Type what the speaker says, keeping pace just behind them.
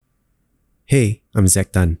Hey, I'm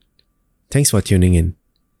Zach Tan. Thanks for tuning in.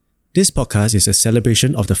 This podcast is a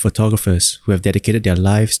celebration of the photographers who have dedicated their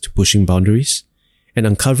lives to pushing boundaries and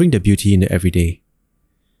uncovering the beauty in the everyday.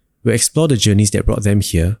 We'll explore the journeys that brought them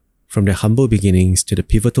here, from their humble beginnings to the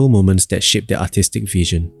pivotal moments that shaped their artistic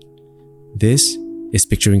vision. This is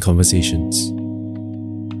Picturing Conversations.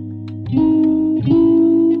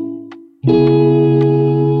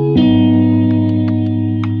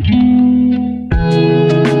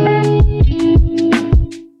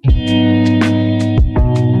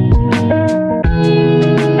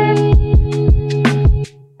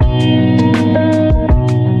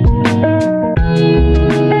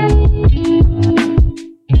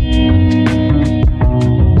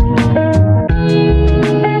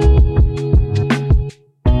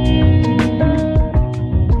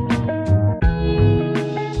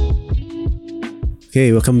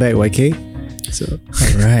 Okay, welcome back, YK.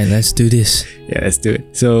 Alright, let's do this. Yeah, let's do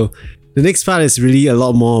it. So the next part is really a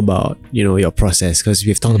lot more about, your process, because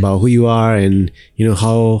we've talked about who you are and,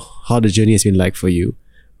 how the journey has been like for you.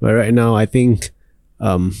 But right now, I think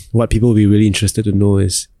what people will be really interested to know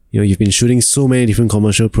is, you've been shooting so many different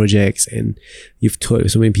commercial projects and you've toured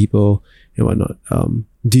with so many people and whatnot.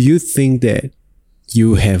 Do you think that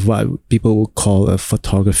you have what people would call a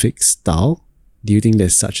photographic style? Do you think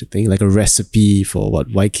there's such a thing, like a recipe for what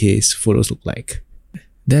YK's photos look like?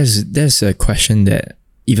 There's a question that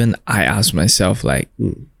even I ask myself,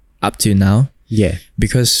 up to now. Yeah.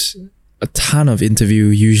 Because a ton of interview,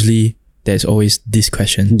 usually there's always this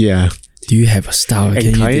question. Yeah. Do you have a style?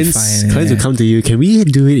 And clients will come to you, can we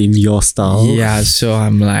do it in your style? Yeah, so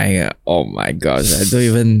I'm like, oh my gosh, I don't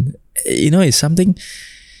even, it's something,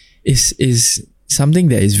 is something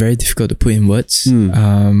that is very difficult to put in words.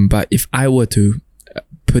 But if I were to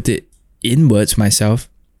put it in words myself,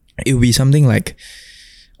 it would be something like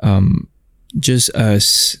just a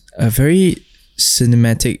very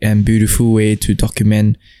cinematic and beautiful way to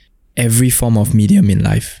document every form of medium in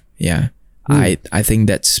life. Yeah. I think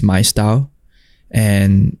that's my style.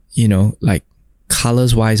 And,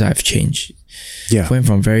 colors wise, I've changed. Yeah. Went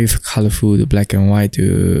from very colorful to black and white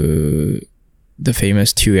to the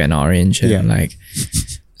famous teal and orange. And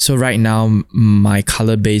so right now, my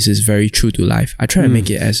color base is very true to life. I try to make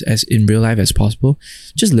it as in real life as possible,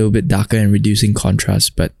 just a little bit darker and reducing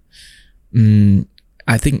contrast. But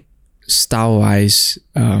I think style wise,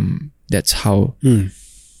 that's how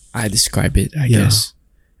I describe it, I guess.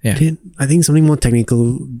 Yeah. Then I think something more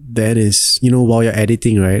technical that is, while you're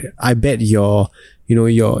editing, right? I bet the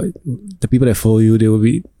people that follow you, they will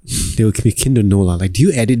be keen to know, like, do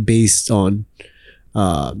you edit based on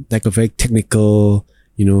like a very technical,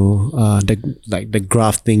 the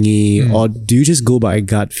graph thingy, or do you just go by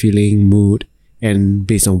gut feeling, mood, and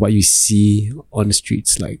based on what you see on the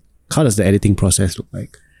streets? Like, how does the editing process look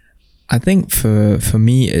like? I think for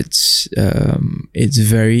me, it's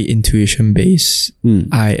very intuition based.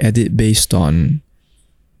 I edit based on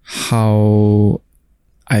how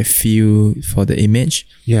I feel for the image.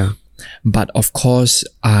 Yeah. But of course,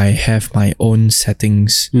 I have my own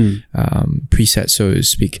settings, preset, so to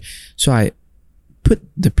speak. So I put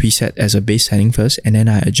the preset as a base setting first, and then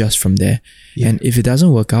I adjust from there. Yeah. And if it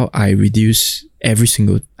doesn't work out, I remove every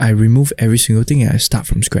single thing and I start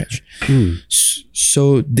from scratch.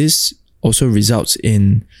 So this also results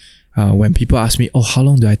in when people ask me, how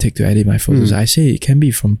long do I take to edit my photos? I say it can be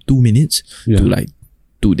from 2 minutes to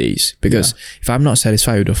 2 days, because if I'm not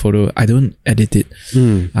satisfied with the photo, I don't edit it.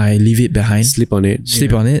 I leave it behind, sleep on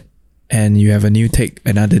it, and you have a new take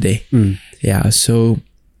another day. Yeah, so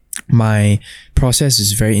my process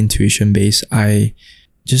is very intuition based. I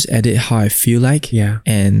just edit how I feel like,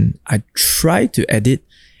 and I try to edit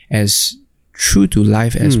as true to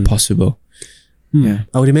life as possible. Yeah,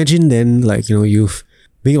 I would imagine then, you've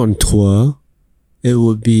being on tour, it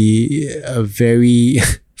would be a very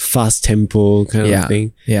fast tempo kind of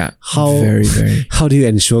thing. Yeah. Very. How do you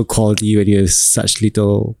ensure quality when you have such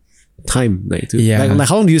little time?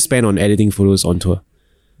 How long do you spend on editing photos on tour?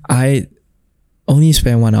 I only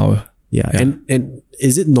spend 1 hour. Yeah. And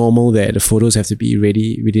is it normal that the photos have to be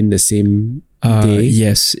ready within the same day?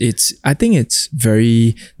 Yes, I think it's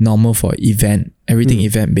very normal for event. Everything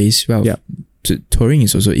event based. Well, touring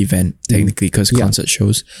is also event technically, because concert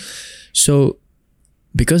shows. So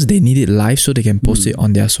because they need it live, so they can post it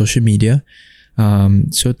on their social media.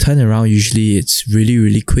 So turnaround, usually it's really,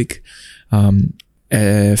 really quick.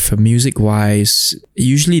 For music wise,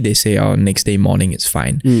 usually they say next day morning it's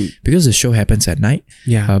fine, because the show happens at night.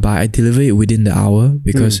 But I deliver it within the hour,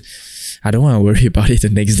 because I don't want to worry about it the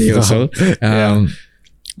next day also.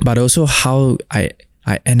 But also how I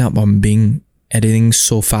end up on being editing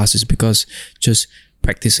so fast is because just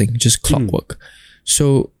practicing, just clockwork.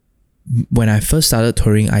 So when I first started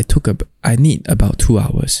touring, I need about 2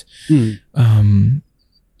 hours.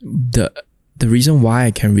 The reason why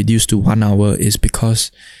I can reduce to 1 hour is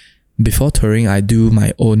because before touring, I do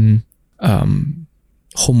my own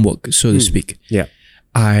homework, so to speak. Yeah.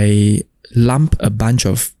 I lump a bunch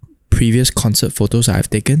of previous concert photos I've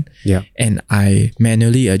taken, and I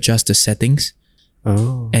manually adjust the settings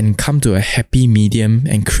and come to a happy medium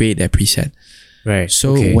and create that preset. Right.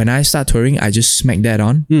 So when I start touring, I just smack that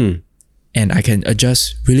on and I can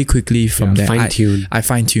adjust really quickly from there. Fine-tune. I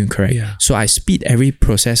fine-tune, correct. Yeah. So I speed every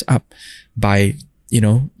process up by,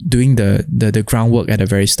 doing the groundwork at the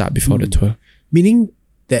very start before the tour. Meaning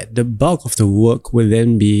that the bulk of the work will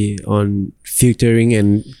then be on filtering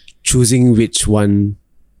and choosing which one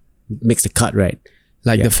makes the cut, right?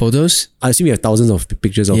 Like the photos? I assume you have thousands of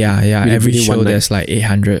pictures of Every within show one night. there's like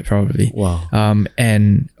 800 probably. Wow.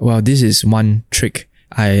 And well, this is one trick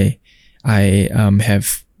I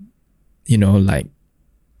have, like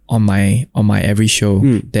on my every show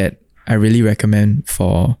that I really recommend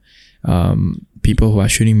for people who are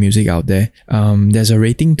shooting music out there. There's a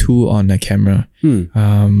rating tool on the camera.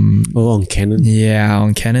 On Canon. Yeah,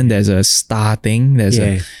 on Canon there's a star thing.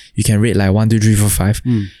 You can rate like 1, 2, 3, 4, 5.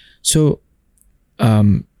 So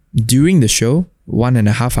during the show,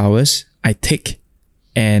 1.5 hours, I take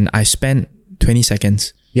and I spend 20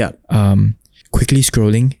 seconds quickly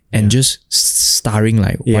scrolling and just starring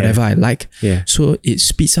like whatever I like. So it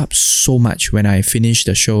speeds up so much when I finish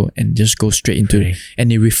the show and just go straight into it.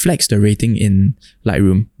 And it reflects the rating in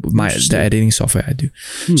Lightroom, the editing software I do.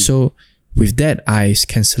 So with that, I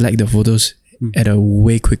can select the photos at a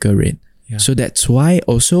way quicker rate. So that's why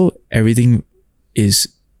also everything is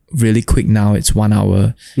really quick now. It's 1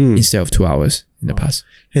 hour instead of 2 hours in the past.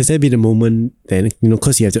 Has there been a moment then,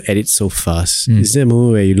 because you have to edit so fast, is there a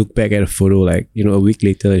moment where you look back at a photo like, a week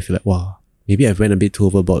later and you feel like, wow, maybe I went a bit too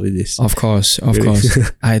overboard with this? Of course.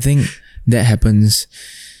 I think that happens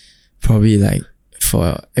probably like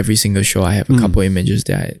for every single show. I have a couple images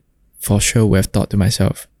that I for sure would have thought to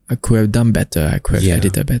myself, I could have done better, I could have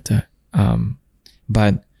edited better.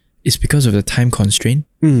 But it's because of the time constraint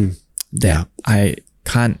that I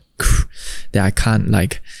can't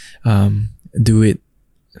like do it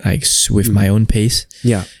like with my own pace.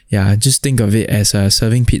 Just think of it as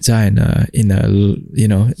serving pizza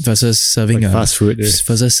versus serving like fast food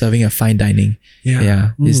versus serving a fine dining.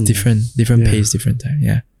 It's different pace, different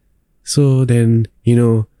time. So then,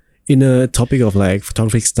 in a topic of like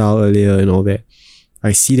photographic style earlier and all that,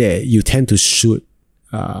 I see that you tend to shoot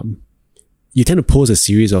you tend to pose a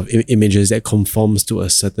series of images that conforms to a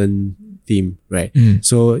certain theme, right?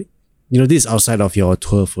 So, this is outside of your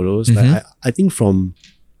tour photos. Like I think from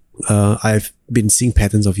I've been seeing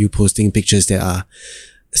patterns of you posting pictures that are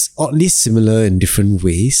oddly similar in different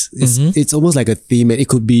ways. It's almost like a theme, and it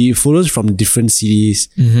could be photos from different cities,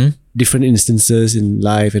 different instances in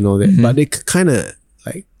life and all that. But they kind of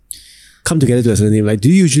like come together to a certain theme. Like, do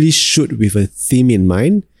you usually shoot with a theme in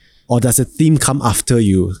mind, or does a theme come after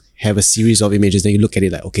you have a series of images, then you look at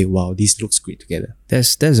it like, okay, wow, these looks great together?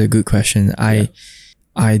 That's a good question. I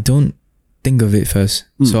don't think of it first.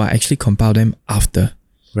 So I actually compile them after.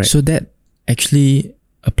 Right. So that actually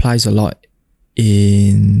applies a lot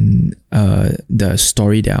in the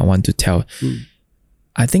story that I want to tell.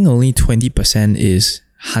 I think only 20% is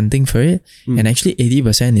hunting for it, and actually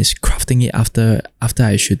 80% is crafting it after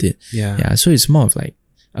I shoot it. So it's more of like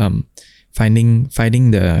finding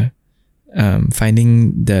the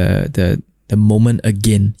moment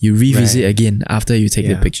again. You revisit again after you take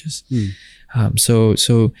the pictures.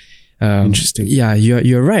 Interesting. Yeah,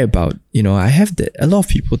 you're right about, I have a lot of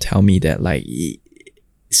people tell me that like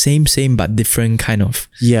same but different kind of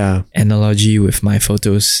analogy with my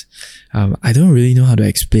photos. I don't really know how to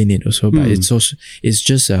explain it also, but it's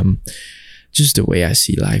just the way I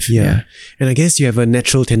see life. And I guess you have a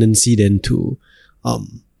natural tendency then to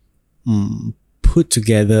put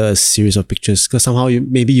together a series of pictures because somehow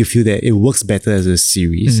maybe you feel that it works better as a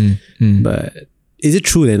series. But is it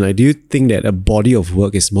true then? Like, do you think that a body of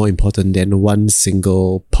work is more important than one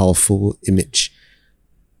single powerful image?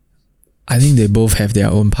 I think they both have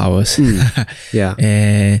their own powers.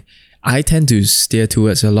 And I tend to steer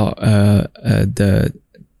towards a lot the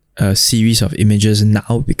series of images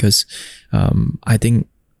now because I think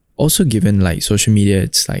also given like social media,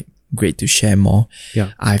 it's like great to share more.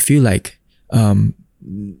 I feel like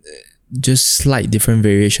just slight different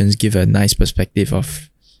variations give a nice perspective of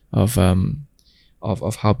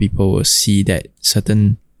how people will see that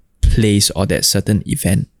certain place or that certain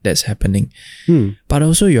event that's happening. But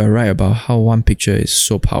also you're right about how one picture is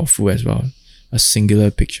so powerful as well. A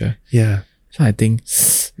singular picture. So I think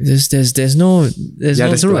there's no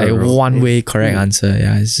right or wrong. one way correct answer.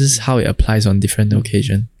 Yeah, it's just how it applies on different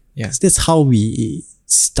occasion. Yeah, That's how we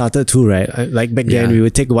started too, right? Like back then, Yeah. we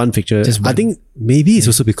would take one picture. Just I one. think maybe it's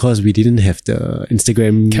also because we didn't have the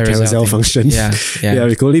Instagram carousel thing. function. Yeah, yeah.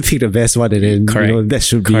 We could only pick the best one, and then Correct. that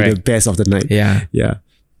should be the Correct. best of the night. Yeah. Yeah.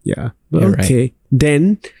 But You're right. okay.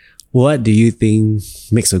 Then, what do you think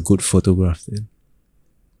makes a good photograph then?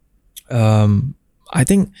 I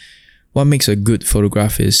think what makes a good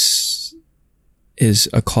photograph is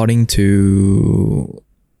according to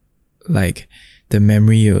like the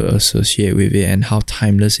memory you associate with it and how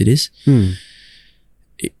timeless it is.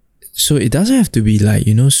 So it doesn't have to be like,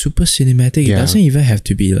 super cinematic. Yeah. It doesn't even have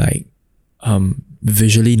to be like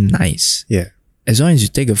visually nice. Yeah. As long as you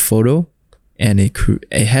take a photo and it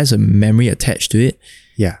has a memory attached to it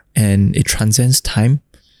Yeah. and it transcends time,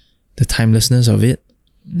 the timelessness of it,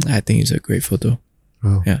 I think it's a great photo.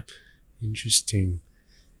 Oh, Yeah. interesting.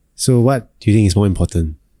 So, what do you think is more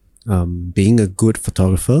important? Being a good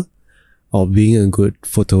photographer or being a good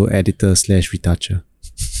photo editor / retoucher?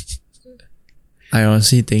 I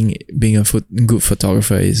honestly think being a good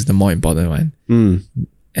photographer is the more important one.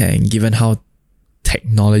 And given how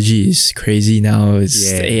technology is crazy now,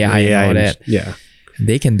 it's AI and all that, Yeah.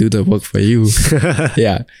 they can do the work for you.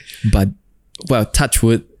 Yeah. But, well, touch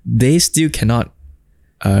wood, they still cannot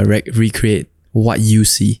recreate what you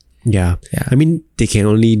see. Yeah. Yeah. I mean, they can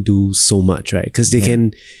only do so much, right? Because they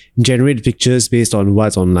can generate pictures based on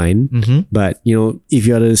what's online. But, if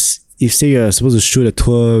if say you're supposed to shoot a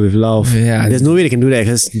tour with love, there's no way they can do that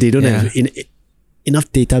because they don't have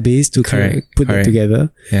enough database to kind of put that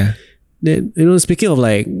together. Yeah. Then, speaking of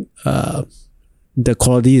like the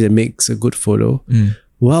quality that makes a good photo,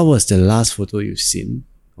 what was the last photo you've seen?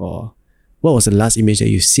 Or what was the last image that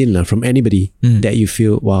you've seen from anybody that you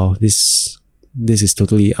feel, wow, this is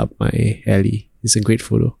totally up my alley. It's a great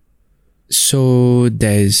photo. So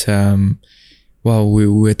there's we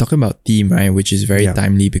were talking about theme, right, which is very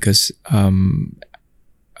timely because I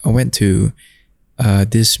went to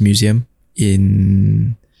this museum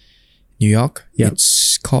in New York. Yep.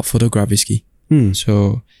 It's called Fotografiski.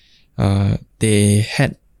 So they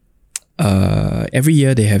had every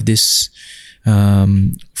year they have this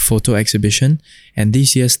photo exhibition, and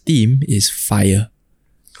this year's theme is fire.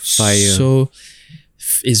 So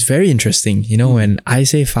it's very interesting. When I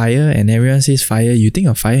say fire and everyone says fire, you think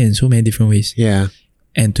of fire in so many different ways. Yeah.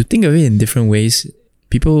 And to think of it in different ways,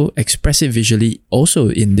 people express it visually also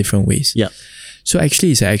in different ways. Yeah. So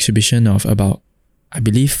actually it's an exhibition of about, I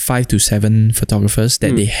believe, 5 to 7 photographers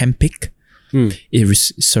that they handpick. It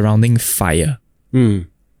was surrounding fire.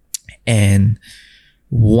 And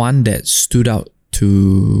one that stood out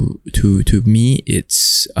to me,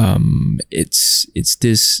 it's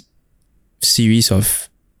this series of,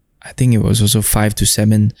 I think it was also 5 to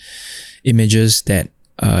 7 images that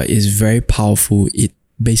is very powerful. It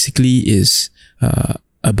basically is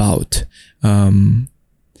about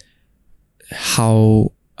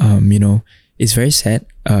how it's very sad.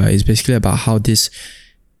 It's basically about how this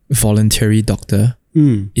voluntary doctor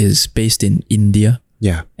is based in India.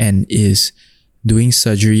 Yeah. And is doing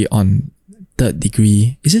surgery on 3rd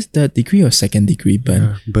degree. Is it 3rd degree or 2nd degree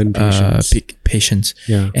burn? Burn patients. Patients.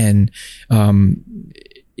 Yeah. And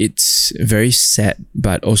it's very sad,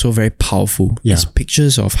 but also very powerful. Yeah. It's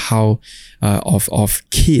pictures of how of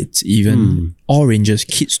kids, even all ranges,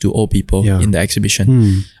 kids to old people in the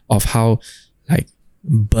exhibition, of how like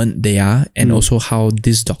burnt they are, and also how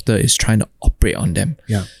this doctor is trying to operate on them.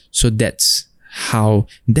 Yeah. So that's how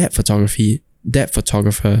that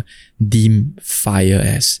photographer deemed fire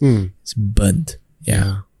as it's burnt.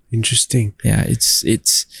 Yeah. Interesting. Yeah.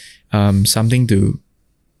 It's something to.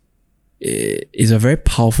 It's a very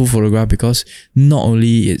powerful photograph because not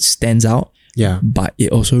only it stands out, but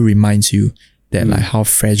it also reminds you that like how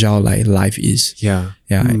fragile like life is. Yeah.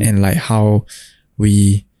 And like how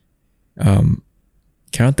we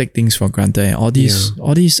cannot take things for granted, and all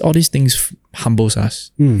these things humbles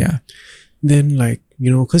us. Yeah. Then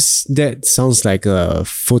because that sounds like a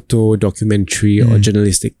photo documentary or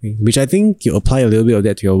journalistic thing, which I think you apply a little bit of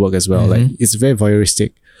that to your work as well. Like it's very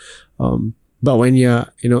voyeuristic. But when you're,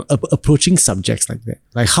 approaching subjects like that,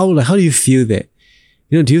 like how do you feel that?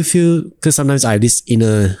 Do you feel, because sometimes I have this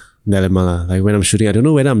inner dilemma, like when I'm shooting, I don't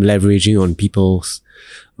know whether I'm leveraging on people's,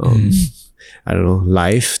 I don't know,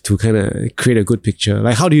 life to kind of create a good picture.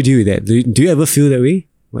 Like, how do you deal with that? Do you ever feel that way?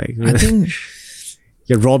 Like, I think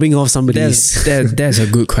you're robbing off somebody's. That's a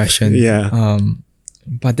good question. Yeah.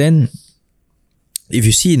 But then, if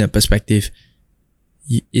you see in a perspective,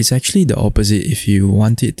 it's actually the opposite. If you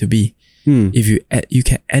want it to be, if you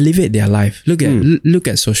can elevate their life, look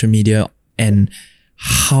at social media and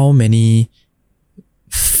how many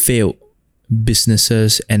failed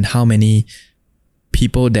businesses and how many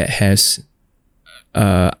people that has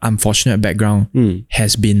unfortunate background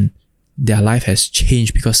has been, their life has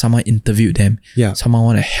changed because someone interviewed them. Yeah. Someone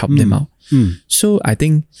want to help them out. So I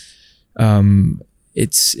think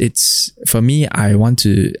it's for me, I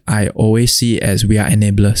always see it as we are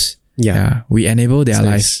enablers. Yeah. We enable their That's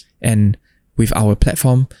life. nice. And with our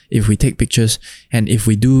platform, if we take pictures and if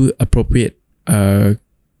we do appropriate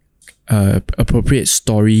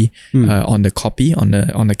story on the copy, on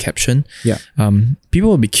the caption, people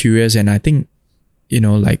will be curious, and I think,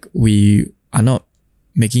 like, we are not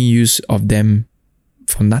making use of them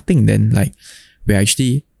for nothing. Then, like, we're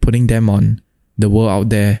actually putting them on the world out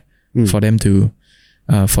there for them to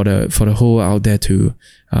for the whole world out there to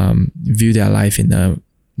view their life in a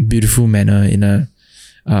beautiful manner, in a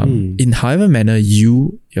in however manner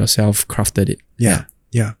you yourself crafted it. Yeah.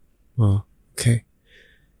 Oh, okay.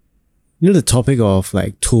 The topic of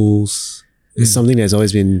like tools is something that's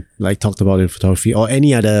always been like talked about in photography or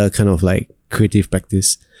any other kind of like creative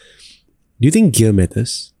practice. Do you think gear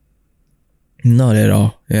matters? Not at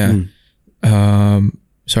all. Yeah.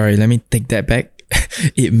 Sorry, let me take that back.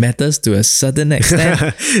 It matters to a certain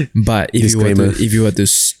extent, but if you were to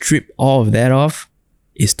strip all of that off,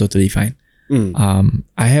 it's totally fine.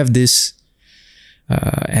 I have this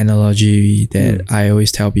analogy that I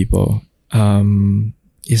always tell people.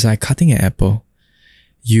 It's like cutting an apple.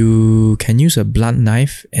 You can use a blunt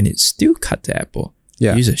knife and it still cut the apple.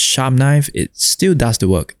 Yeah. Use a sharp knife, it still does the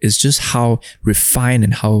work. It's just how refined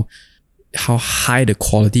and how high the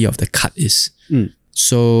quality of the cut is.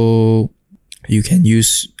 So you can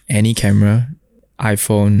use any camera,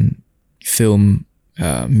 iPhone, film,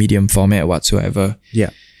 medium format, whatsoever.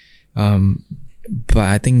 Yeah. But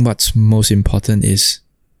I think what's most important is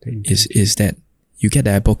that you get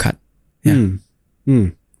the apple cut. Yeah.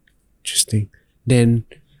 Interesting. Then,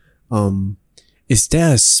 is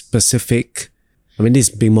there a specific? I mean, this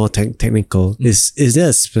being more technical. Is there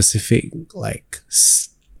a specific like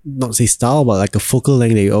not say style, but like a focal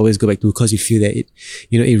length that you always go back to because you feel that it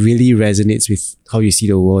really resonates with how you see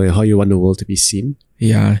the world and how you want the world to be seen?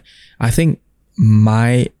 Yeah, I think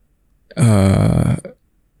my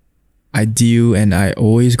ideal, and I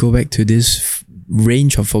always go back to this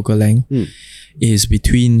range of focal length, is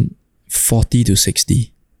between 40 to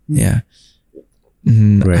 60. Yeah.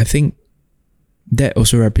 Right. I think that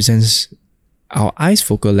also represents our eyes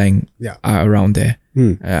focal length are around there.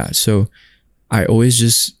 So I always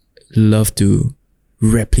just love to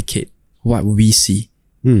replicate what we see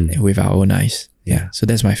with our own eyes. Yeah. So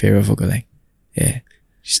that's my favorite focal length. Yeah.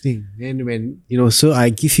 Interesting. And when, so I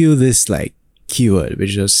give you this like keyword,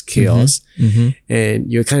 which is chaos,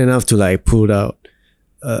 and you're kind enough to like pull out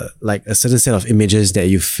like a certain set of images that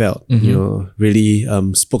you felt, really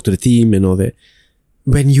spoke to the theme and all that.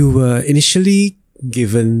 When you were initially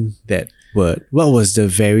given that word, what was the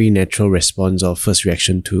very natural response or first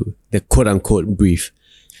reaction to the quote unquote brief?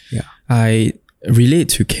 Yeah. I relate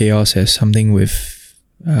to chaos as something with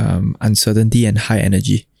uncertainty and high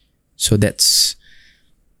energy. So that's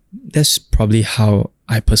probably how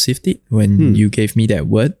I perceived it when you gave me that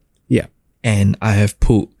word. Yeah. And I have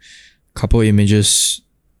pulled a couple images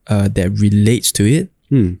that relates to it.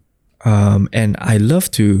 And I love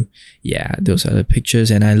to, those are the pictures,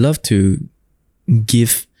 and I love to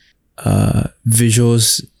give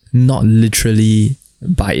visuals not literally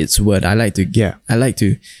by its word. I like to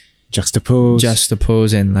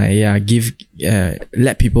juxtapose and like give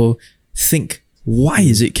let people think, why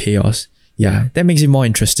is it chaos? Yeah, that makes it more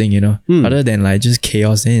interesting, other than like just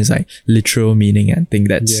chaos. Then it's like literal meaning. I think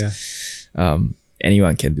that's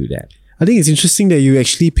anyone can do that. I think it's interesting that you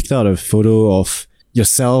actually picked out a photo of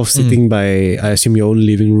yourself sitting by, I assume, your own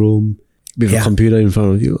living room with a computer in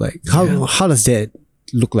front of you. Like, how does that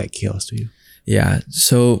look like chaos to you? Yeah.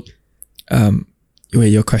 So,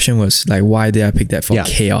 your question was like, why did I pick that for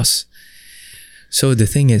chaos? So the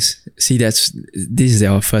thing is, see, this is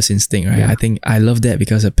our first instinct, right? I think I love that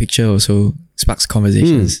because a picture also sparks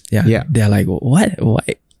conversations. They're like, what?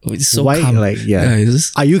 Why? It's so calm. Like,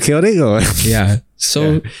 are you chaotic or?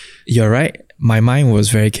 So you're right. My mind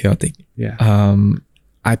was very chaotic.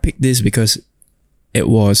 I picked this because it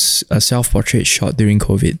was a self-portrait shot during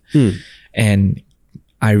COVID, and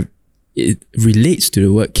it relates to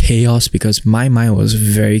the word chaos because my mind was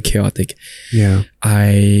very chaotic.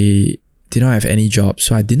 I did not have any job,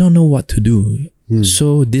 so I did not know what to do.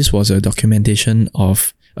 So this was a documentation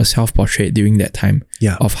of a self-portrait during that time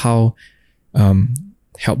of how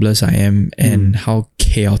helpless I am and how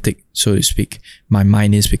chaotic, so to speak, my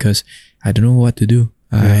mind is because I don't know what to do.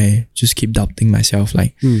 I just keep doubting myself,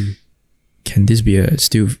 like, can this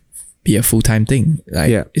still be a full-time thing?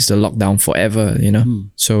 Like, is the lockdown forever,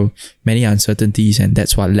 So many uncertainties, and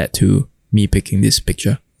that's what led to me picking this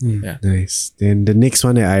picture. Nice. Then the next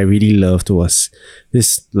one that I really loved was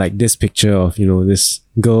this picture of, this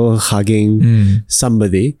girl hugging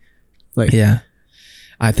somebody. Like,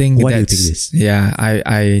 I think why do you think this? Yeah,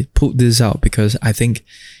 I pulled this out because I think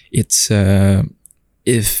it's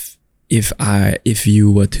if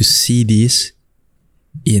you were to see this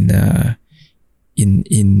in an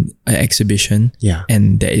exhibition,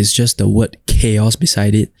 and there is just the word chaos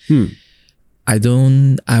beside it, I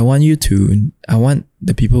want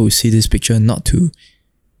the people who see this picture not to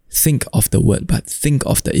think of the word, but think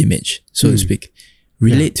of the image, so to speak,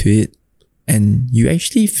 relate to it, and you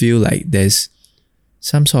actually feel like there's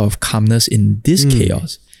some sort of calmness in this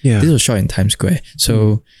chaos. This was shot in Times Square.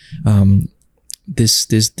 So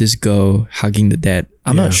this girl hugging the dad,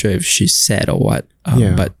 I'm not sure if she's sad or what,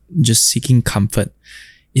 but just seeking comfort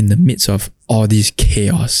in the midst of all this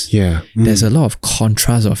chaos. There's a lot of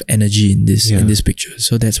contrast of energy in this picture.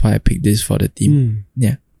 So that's why I picked this for the theme.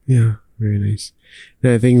 Yeah, very nice.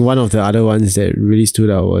 And I think one of the other ones that really stood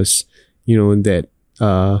out was, that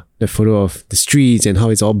the photo of the streets and how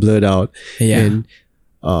it's all blurred out. And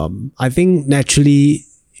I think naturally,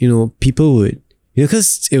 people would,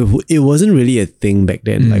 because it wasn't really a thing back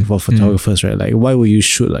then, like for photographers, right? Like, why would you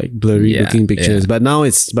shoot like blurry looking pictures? But now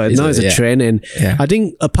it's a trend, and I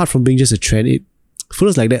think apart from being just a trend,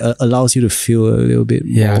 photos like that allows you to feel a little bit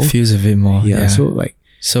more. Yeah, it feels a bit more.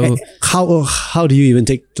 So how do you even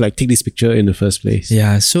take this picture in the first place?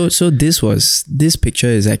 Yeah, so this picture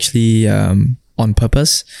is actually on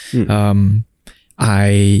purpose.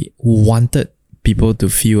 I wanted people to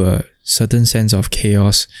feel a certain sense of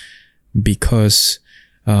chaos because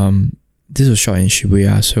this was shot in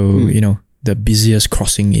Shibuya, so the busiest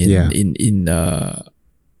crossing in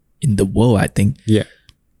the world, I think.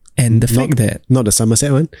 And the fact that not the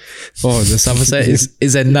Somerset one. Oh, the Somerset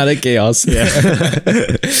is another chaos.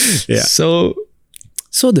 So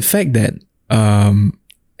the fact that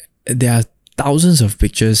there are thousands of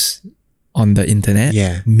pictures on the internet,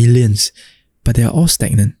 millions, but they're all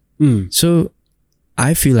stagnant. So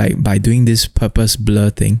I feel like by doing this purpose blur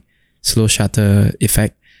thing, slow shutter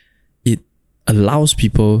effect, it allows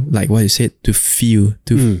people, like what you said, to feel,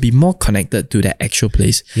 to be more connected to that actual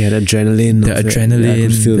place. The adrenaline.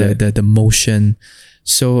 The motion.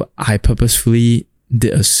 So I purposefully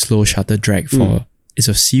did a slow shutter drag for, it's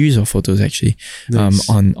a series of photos actually,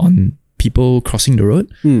 on people crossing the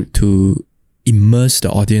road to immerse the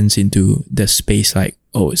audience into the space, like,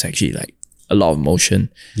 it's actually like a lot of motion.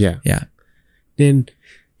 Then,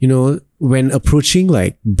 when approaching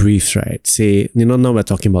like briefs, right? Say, now we're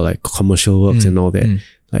talking about like commercial works and all that.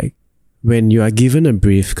 Like when you are given a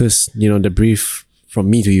brief, because, the brief from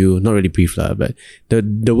me to you, not really brief lah, but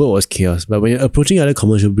the word was chaos. But when you're approaching other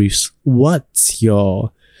commercial briefs,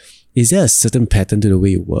 is there a certain pattern to the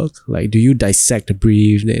way you work? Like, do you dissect the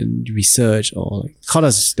brief, then research, or like, how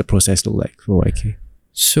does the process look like for YK?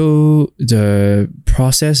 So the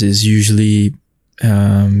process is usually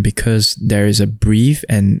because there is a brief,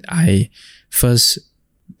 and I first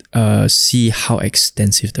see how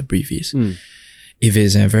extensive the brief is. If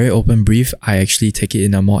it's a very open brief, I actually take it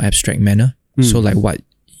in a more abstract manner. So like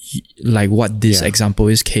what this example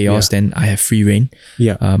is, chaos, then I have free reign.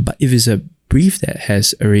 But if it's a brief that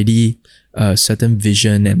has already a certain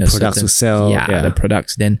vision and products to sell, the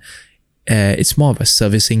products, then it's more of a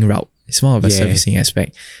servicing route. It's more of a servicing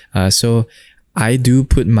aspect. So I do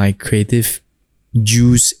put my creative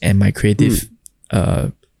juice and my creative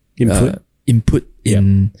input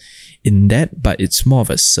in that, but it's more of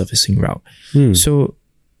a servicing route. So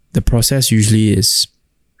the process usually is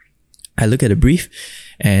I look at a brief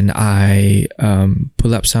and I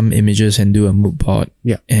pull up some images and do a mood board.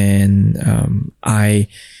 And I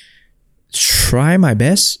try my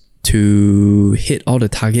best to hit all the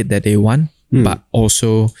target that they want, but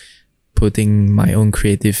also putting my own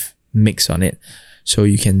creative mix on it. So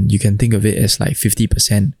you can think of it as like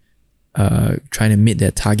 50% trying to meet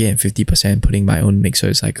their target and 50% putting my own mix. So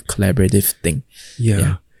it's like a collaborative thing.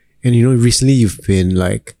 And recently you've been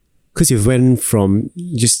like, because you've went from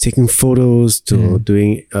just taking photos to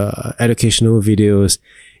doing educational videos,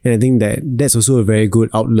 and I think that's also a very good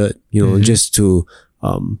outlet, just to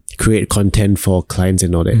create content for clients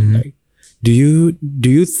and all that. Like, do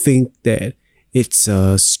you think that it's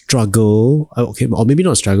a struggle, or maybe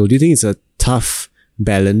not a struggle, do you think it's a tough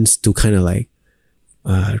balance to kind of like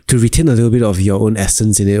to retain a little bit of your own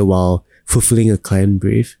essence in it while fulfilling a client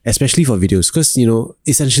brief, especially for videos? Because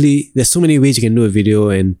essentially there's so many ways you can do a video,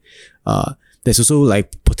 and there's also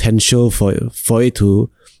like potential for it to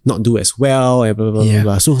not do as well and blah blah blah, Yeah.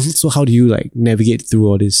 blah. So how do you like navigate through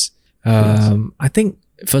all this? I think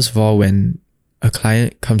first of all, when a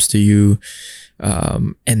client comes to you,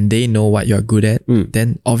 and they know what you're good at,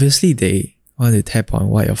 then obviously they want to tap on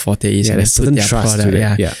what your forte is Yeah, and there's put certain their trust to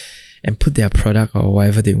product, it. Yeah. and put their product or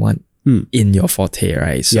whatever they want in your forte,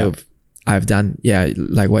 right? So Yeah. I've done,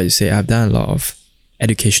 like what you say, I've done a lot of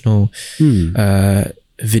educational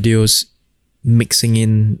videos mixing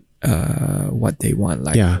in what they want.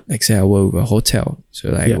 Like say I work with a hotel, so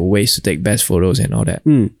like ways to take best photos and all that.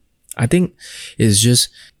 I think it's just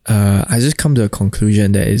I just come to a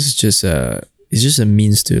conclusion that it's just a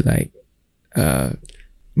means to like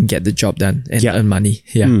get the job done and earn money.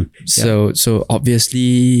 So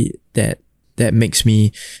obviously that makes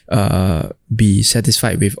me be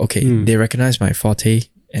satisfied with, okay, they recognize my forte,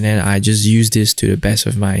 and then I just use this to the best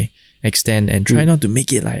of my extent and try not to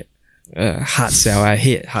make it like hard sell. I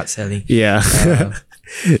hate hard selling.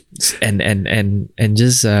 And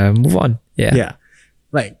just move on.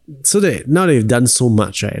 Like, so that now that you've done so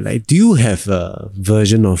much, right? Like, do you have a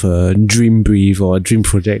version of a dream brief or a dream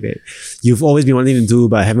project that you've always been wanting to do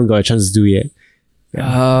but haven't got a chance to do yet?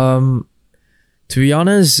 To be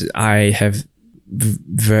honest, I have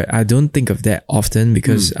I don't think of that often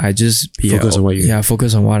because I just be Focus on what you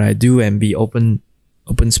focus on what I do and be open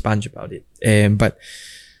sponge about it. But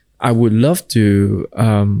I would love to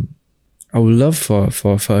I would love for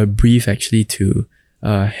a brief actually to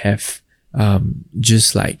have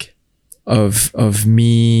just like of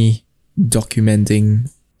me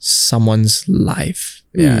documenting someone's life.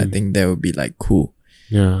 I think that would be like cool.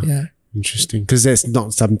 Interesting, because that's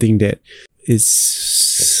not something that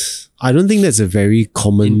is, I don't think that's a very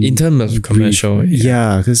common in terms of commercial.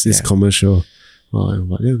 Because it's commercial. Oh,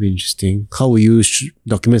 that would be interesting. How will you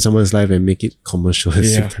document someone's life and make it commercial?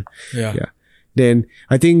 Then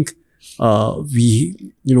I think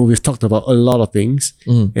we've talked about a lot of things,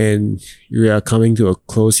 and we are coming to a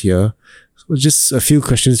close here. So just a few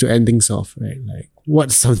questions to end things off, right? Like,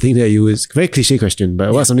 what's something that you would, very cliche question,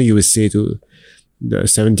 but what's something you would say to the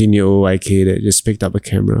 17-year-old YK that just picked up a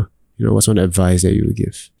camera? What's one advice that you would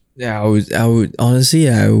give? I would honestly,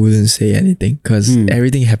 I wouldn't say anything because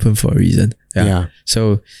everything happened for a reason.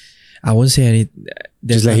 So I won't say anything.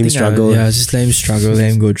 Just let him struggle. Just let him struggle,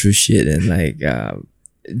 let him go through shit, and like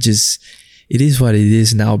just, it is what it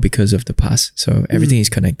is now because of the past. So everything is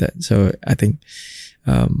connected. So I think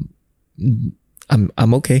I'm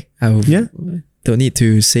okay. Don't need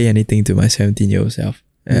to say anything to my 17-year-old self.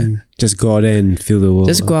 Just go out there and feel the world.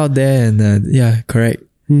 Just go out there and correct.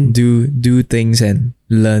 Do things and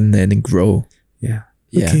learn and grow.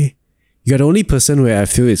 Okay. You're the only person where I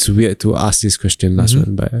feel it's weird to ask this question, last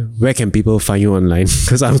one, but where can people find you online?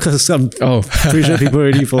 Because I'm pretty sure people are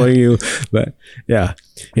already following you. But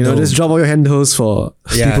just drop all your handles for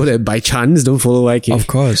people that by chance don't follow YK. Of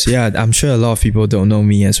course, I'm sure a lot of people don't know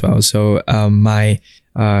me as well. So my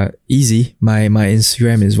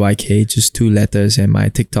Instagram is YK, just 2 letters, and my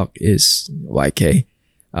TikTok is YK.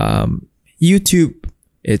 YouTube,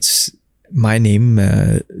 it's my name,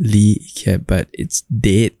 Lee Kiat, but it's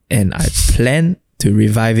dead, and I plan to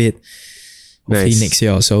revive it hopefully next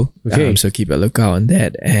year or so. So keep a lookout on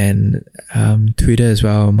that, and Twitter as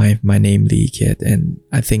well. My name, Lee Kiat, and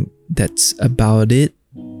I think that's about it.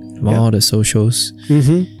 All the socials.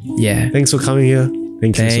 Thanks for coming here.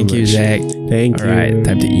 Thank you so much. Zach. Thank you. All right,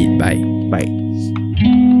 time to eat. Bye. Bye.